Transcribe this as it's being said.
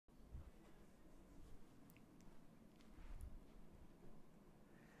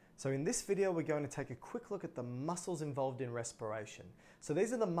So in this video, we're going to take a quick look at the muscles involved in respiration. So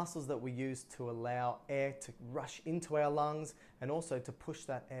these are the muscles that we use to allow air to rush into our lungs and also to push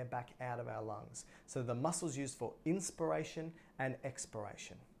that air back out of our lungs. So the muscles used for inspiration and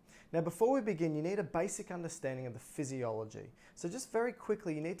expiration. Now before we begin, you need a basic understanding of the physiology. So just very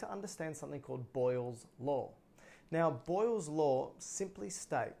quickly, you need to understand something called Boyle's law. Now Boyle's law simply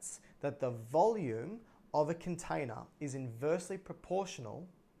states that the volume of a container is inversely proportional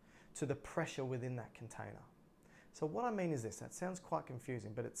to the pressure within that container. So what I mean is this, that sounds quite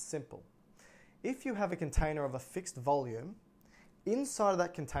confusing, but it's simple. If you have a container of a fixed volume, inside of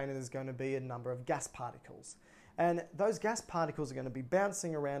that container there's going to be a number of gas particles. And those gas particles are going to be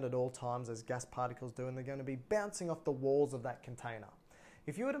bouncing around at all times as gas particles do, and they're going to be bouncing off the walls of that container.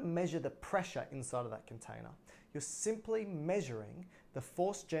 If you were to measure the pressure inside of that container, you're simply measuring the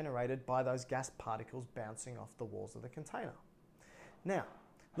force generated by those gas particles bouncing off the walls of the container. Now,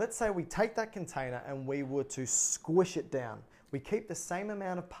 let's say we take that container and we were to squish it down. We keep the same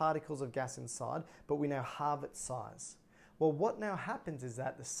amount of particles of gas inside, but we now halve its size. Well, what now happens is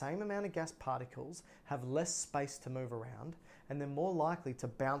that the same amount of gas particles have less space to move around and they're more likely to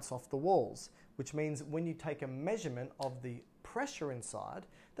bounce off the walls, which means when you take a measurement of the pressure inside,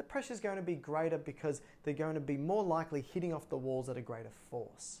 the pressure is going to be greater because they're going to be more likely hitting off the walls at a greater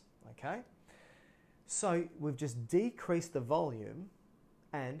force, okay? So we've just decreased the volume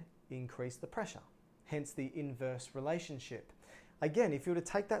and increase the pressure, hence the inverse relationship. Again, if you were to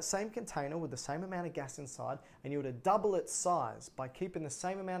take that same container with the same amount of gas inside and you were to double its size by keeping the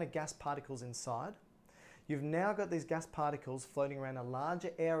same amount of gas particles inside, you've now got these gas particles floating around a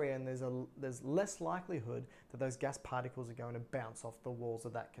larger area, and there's less likelihood that those gas particles are going to bounce off the walls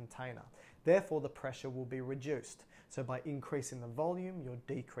of that container. Therefore, the pressure will be reduced. So by increasing the volume, you're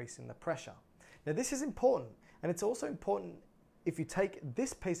decreasing the pressure. Now this is important, and it's also important if you take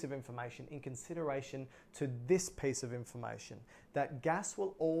this piece of information in consideration to this piece of information, that gas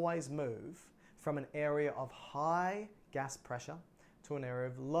will always move from an area of high gas pressure to an area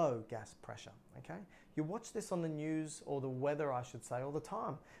of low gas pressure, okay? You watch this on the news, or the weather I should say, all the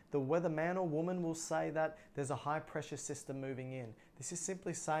time. The weatherman or woman will say that there's a high pressure system moving in. This is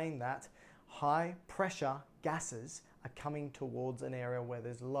simply saying that high pressure gases are coming towards an area where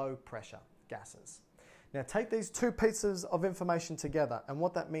there's low pressure gases. Now take these two pieces of information together, and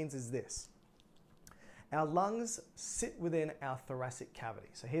what that means is this. Our lungs sit within our thoracic cavity.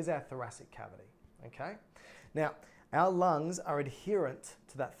 So here's our thoracic cavity, okay? Now, our lungs are adherent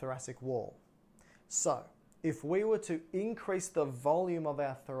to that thoracic wall. So if we were to increase the volume of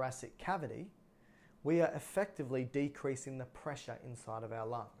our thoracic cavity, we are effectively decreasing the pressure inside of our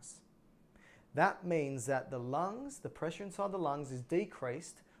lungs. That means that the lungs, the pressure inside the lungs is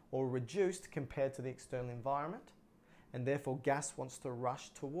decreased or reduced compared to the external environment, and therefore gas wants to rush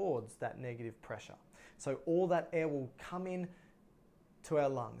towards that negative pressure. So all that air will come in to our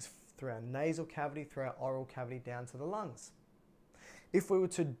lungs through our nasal cavity, through our oral cavity, down to the lungs. If we were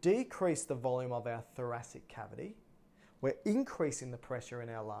to decrease the volume of our thoracic cavity, we're increasing the pressure in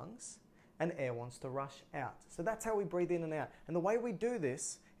our lungs and air wants to rush out. So that's how we breathe in and out. And the way we do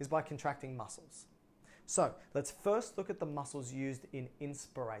this is by contracting muscles. So let's first look at the muscles used in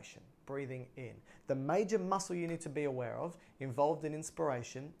inspiration, breathing in. The major muscle you need to be aware of involved in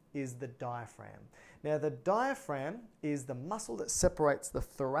inspiration is the diaphragm. Now the diaphragm is the muscle that separates the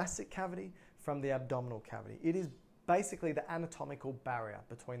thoracic cavity from the abdominal cavity. It is basically the anatomical barrier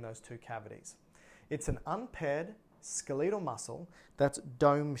between those two cavities. It's an unpaired skeletal muscle that's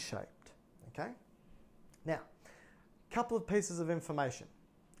dome-shaped, okay? Now, a couple of pieces of information.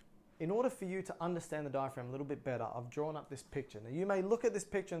 In order for you to understand the diaphragm a little bit better, I've drawn up this picture. Now you may look at this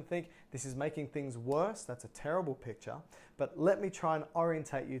picture and think, this is making things worse, that's a terrible picture, but let me try and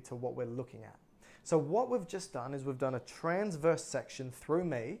orientate you to what we're looking at. So what we've just done is we've done a transverse section through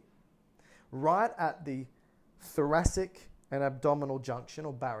me, right at the thoracic and abdominal junction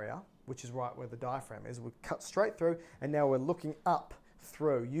or barrier, which is right where the diaphragm is. We've cut straight through, and now we're looking up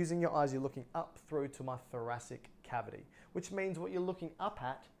through. Using your eyes, you're looking up through to my thoracic cavity, which means what you're looking up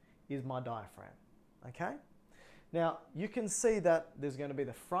at is my diaphragm, okay? Now, you can see that there's going to be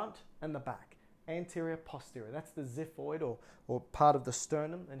the front and the back, anterior, posterior. That's the xiphoid or part of the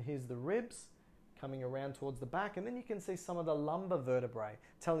sternum, and here's the ribs coming around towards the back, and then you can see some of the lumbar vertebrae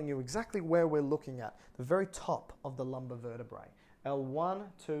telling you exactly where we're looking at, the very top of the lumbar vertebrae, L1,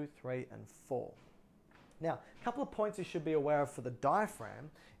 2, 3, and 4. Now, a couple of points you should be aware of for the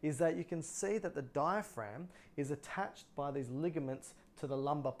diaphragm is that you can see that the diaphragm is attached by these ligaments to the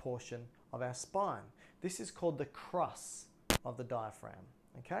lumbar portion of our spine. This is called the crus of the diaphragm,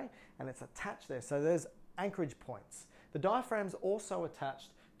 okay? And it's attached there, so there's anchorage points. The diaphragm's also attached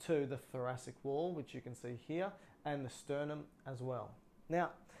to the thoracic wall, which you can see here, and the sternum as well.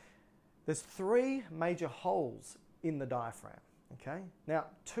 Now, there's 3 major holes in the diaphragm, okay? Now,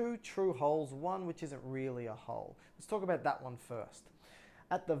 2 true holes, one which isn't really a hole. Let's talk about that one first.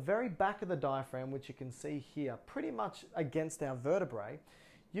 At the very back of the diaphragm, which you can see here, pretty much against our vertebrae,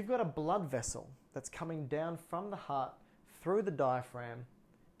 you've got a blood vessel that's coming down from the heart through the diaphragm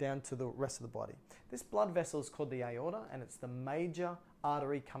down to the rest of the body. This blood vessel is called the aorta, and it's the major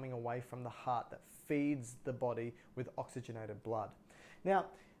artery coming away from the heart that feeds the body with oxygenated blood. Now,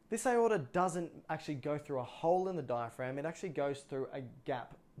 this aorta doesn't actually go through a hole in the diaphragm, it actually goes through a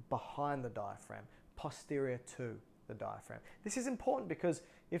gap behind the diaphragm, posterior to the diaphragm. This is important because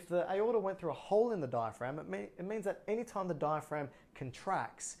if the aorta went through a hole in the diaphragm, it means that anytime the diaphragm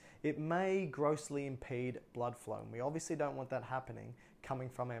contracts, it may grossly impede blood flow. And we obviously don't want that happening coming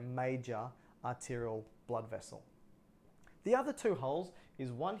from a major arterial blood vessel. The other 2 holes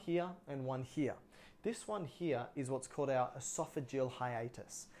is one here and one here. This one here is what's called our esophageal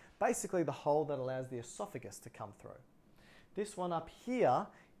hiatus. Basically the hole that allows the esophagus to come through. This one up here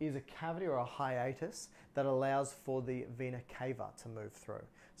is a cavity or a hiatus that allows for the vena cava to move through.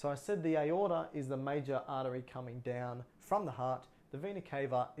 So I said the aorta is the major artery coming down from the heart. The vena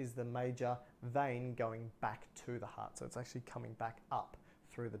cava is the major vein going back to the heart. So it's actually coming back up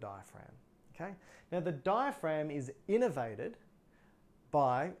through the diaphragm. Okay? Now the diaphragm is innervated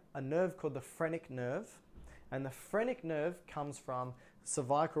by a nerve called the phrenic nerve, and the phrenic nerve comes from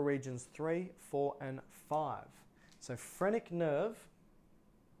cervical regions 3, 4, and 5. So phrenic nerve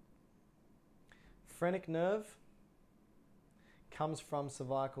comes from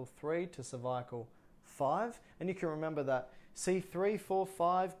cervical 3 to cervical 5, and you can remember that C3, 4,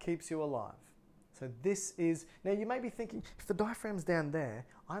 5 keeps you alive. So this is, now you may be thinking, if the diaphragm's down there,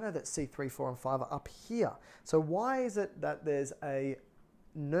 I know that C3, 4, and 5 are up here. So why is it that there's a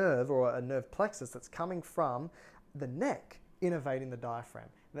nerve or a nerve plexus that's coming from the neck innervating the diaphragm?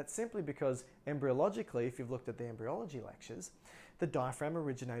 And that's simply because embryologically, if you've looked at the embryology lectures, the diaphragm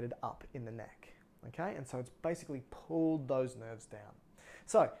originated up in the neck. Okay, and so it's basically pulled those nerves down.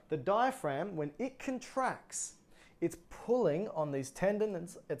 So the diaphragm, when it contracts, it's pulling on these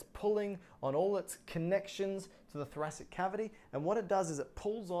tendons, it's pulling on all its connections to the thoracic cavity, and what it does is it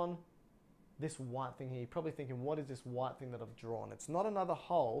pulls on this white thing here. You're probably thinking, what is this white thing that I've drawn? It's not another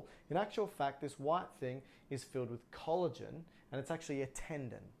hole. In actual fact, this white thing is filled with collagen, and it's actually a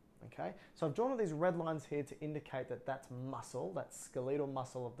tendon. Okay, so I've drawn all these red lines here to indicate that that's muscle, that skeletal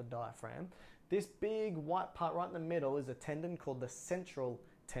muscle of the diaphragm. This big white part right in the middle is a tendon called the central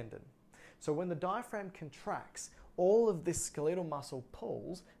tendon. So when the diaphragm contracts, all of this skeletal muscle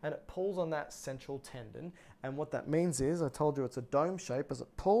pulls, and it pulls on that central tendon. And what that means is, I told you it's a dome shape. As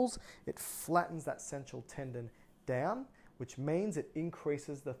it pulls, it flattens that central tendon down, which means it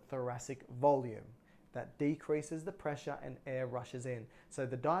increases the thoracic volume. That decreases the pressure and air rushes in. So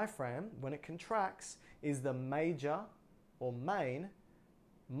the diaphragm, when it contracts, is the major or main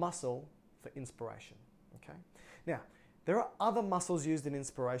muscle for inspiration. Okay? Now, there are other muscles used in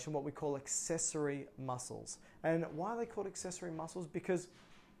inspiration, what we call accessory muscles. And why are they called accessory muscles? Because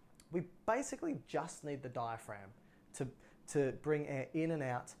we basically just need the diaphragm to bring air in and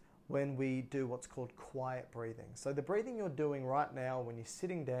out when we do what's called quiet breathing. So the breathing you're doing right now when you're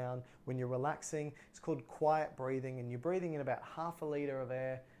sitting down, when you're relaxing, it's called quiet breathing, and you're breathing in about half a litre of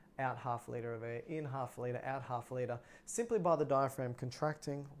air, out half a litre of air, in half a litre, out half a litre, simply by the diaphragm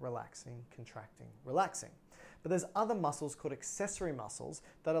contracting, relaxing, contracting, relaxing. But there's other muscles called accessory muscles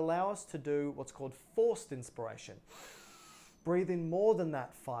that allow us to do what's called forced inspiration. Breathe in more than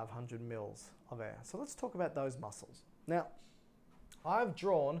that 500 mils of air. So let's talk about those muscles. Now, I've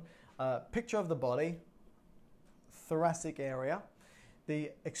drawn a picture of the body, thoracic area,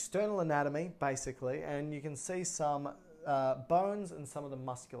 the external anatomy basically, and you can see some bones and some of the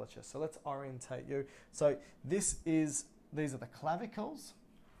musculature. So let's orientate you. So these are the clavicles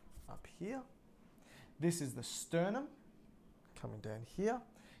up here. This is the sternum coming down here.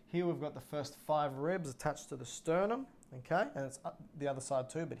 Here we've got the first 5 ribs attached to the sternum, okay? And it's up the other side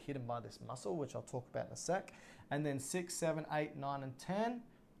too, but hidden by this muscle, which I'll talk about in a sec. And then 6, 7, 8, 9, and 10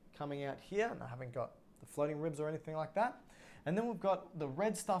 coming out here, and I haven't got the floating ribs or anything like that. And then we've got the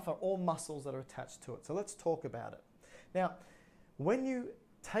red stuff are all muscles that are attached to it. So let's talk about it. Now, when you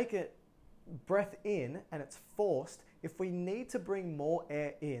take a breath in and it's forced, if we need to bring more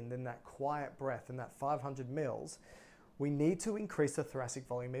air in than that quiet breath and that 500 mils, we need to increase the thoracic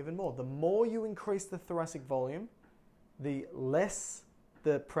volume even more. The more you increase the thoracic volume, the less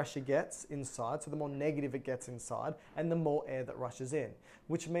the pressure gets inside, so the more negative it gets inside, and the more air that rushes in,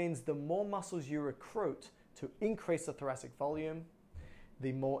 which means the more muscles you recruit to increase the thoracic volume,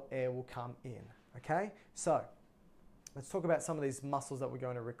 the more air will come in, okay? So let's talk about some of these muscles that we're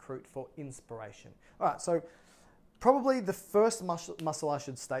going to recruit for inspiration. All right, so probably the first muscle I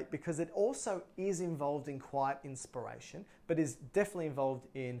should state, because it also is involved in quiet inspiration, but is definitely involved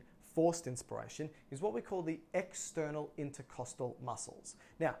in forced inspiration, is what we call the external intercostal muscles.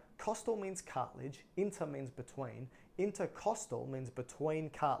 Now, costal means cartilage, inter means between, intercostal means between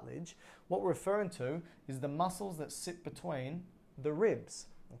cartilage. What we're referring to is the muscles that sit between the ribs.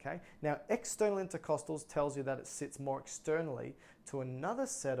 Okay? Now, external intercostals tells you that it sits more externally to another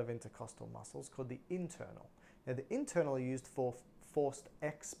set of intercostal muscles called the internal. Now, the internal are used for forced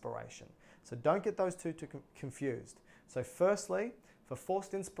expiration. So don't get those two confused. So firstly, for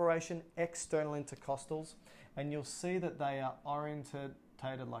forced inspiration, external intercostals, and you'll see that they are orientated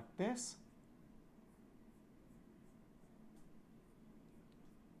like this.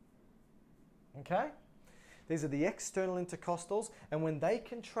 Okay? These are the external intercostals, and when they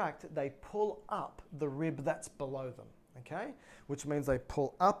contract, they pull up the rib that's below them, okay? Which means they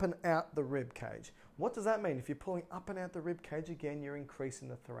pull up and out the rib cage. What does that mean? If you're pulling up and out the rib cage, again, you're increasing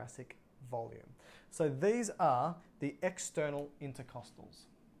the thoracic volume. So these are the external intercostals.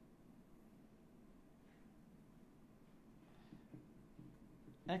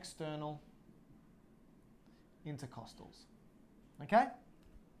 External intercostals, okay?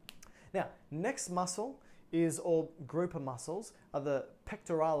 Now, next muscle is, or group of muscles, are the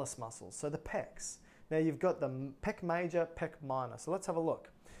pectoralis muscles, so the pecs. Now you've got the Pec Major, Pec Minor. So let's have a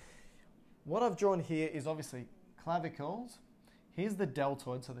look. What I've drawn here is obviously clavicles. Here's the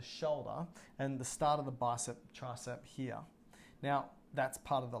deltoid, so the shoulder, and the start of the bicep, tricep here. Now that's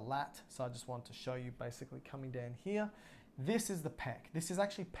part of the lat, so I just want to show you basically coming down here. This is the pec. This is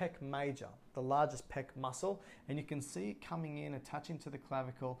actually Pec Major, the largest pec muscle, and you can see it coming in, attaching to the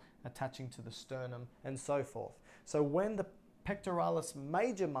clavicle, attaching to the sternum, and so forth. So when the Pectoralis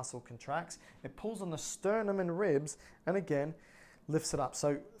Major muscle contracts, it pulls on the sternum and ribs, and again, lifts it up.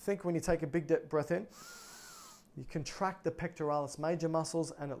 So think when you take a big deep breath in, you contract the Pectoralis Major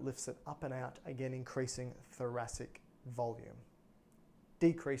muscles, and it lifts it up and out, again increasing thoracic volume.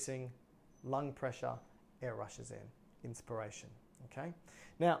 Decreasing lung pressure, air rushes in. Inspiration, okay?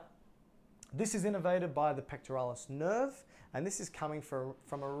 Now, this is innervated by the pectoralis nerve, and this is coming from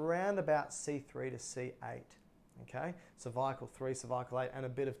around about C3 to C8, okay? Cervical 3, cervical 8, and a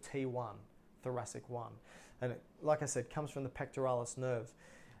bit of T1, thoracic 1. And it, like I said, comes from the pectoralis nerve.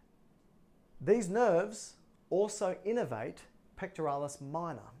 These nerves also innervate pectoralis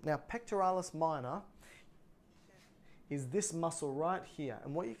minor. Now, pectoralis minor is this muscle right here,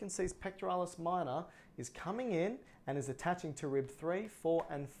 and what you can see is pectoralis minor is coming in and is attaching to rib 3, 4,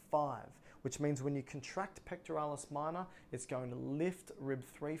 and 5, which means when you contract pectoralis minor, it's going to lift rib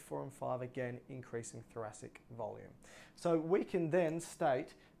 3, 4, and 5, again increasing thoracic volume. So we can then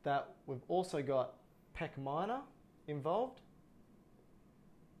state that we've also got Pec Minor involved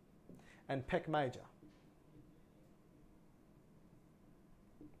and Pec Major.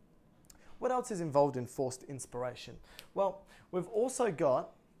 What else is involved in forced inspiration? Well, we've also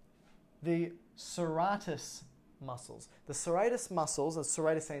got the serratus muscles. The serratus muscles, the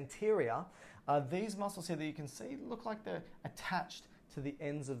serratus anterior, are these muscles here that you can see look like they're attached to the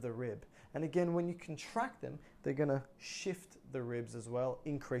ends of the rib. And again, when you contract them, they're going to shift the ribs as well,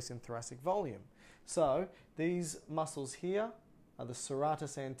 increasing thoracic volume. So these muscles here are the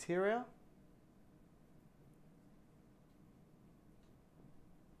serratus anterior.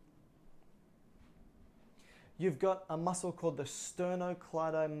 You've got a muscle called the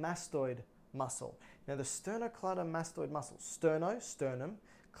sternocleidomastoid muscle. Now the sternocleidomastoid muscle, sterno, sternum,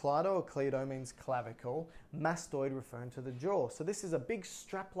 cleido or cleido means clavicle, mastoid referring to the jaw. So this is a big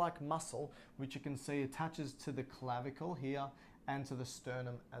strap-like muscle which you can see attaches to the clavicle here and to the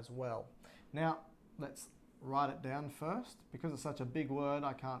sternum as well. Now let's write it down first. Because it's such a big word,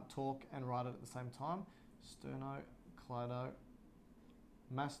 I can't talk and write it at the same time.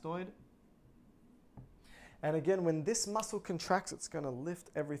 Sternocleidomastoid. And again, when this muscle contracts, it's going to lift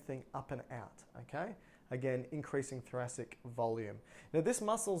everything up and out, okay? Again, increasing thoracic volume. Now, this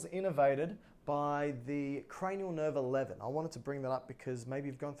muscle's innervated by the cranial nerve 11. I wanted to bring that up because maybe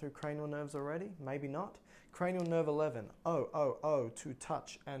you've gone through cranial nerves already, maybe not. Cranial nerve 11, O, to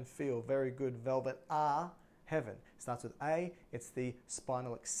touch and feel. Very good, velvet. R, heaven. Starts with A, it's the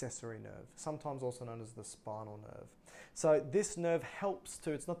spinal accessory nerve, sometimes also known as the spinal nerve. So this nerve helps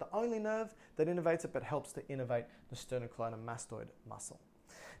to, it's not the only nerve that innervates it, but helps to innervate the sternocleidomastoid muscle.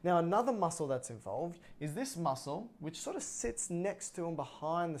 Now another muscle that's involved is this muscle, which sort of sits next to and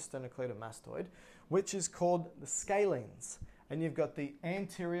behind the sternocleidomastoid, which is called the scalenes. And you've got the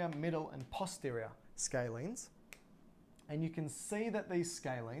anterior, middle, and posterior scalenes. And you can see that these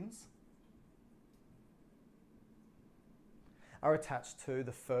scalenes are attached to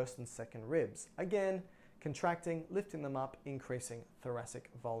the first and second ribs. Again, contracting, lifting them up, increasing thoracic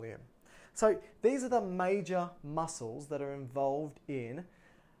volume. So these are the major muscles that are involved in,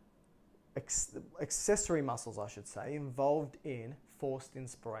 accessory muscles I should say, involved in forced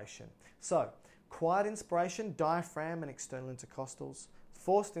inspiration. So quiet inspiration, diaphragm and external intercostals.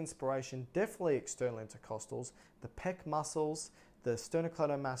 Forced inspiration, definitely external intercostals, the pec muscles, the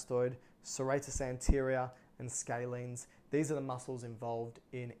sternocleidomastoid, serratus anterior and scalenes. These are the muscles involved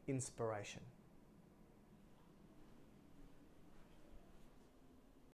in inspiration.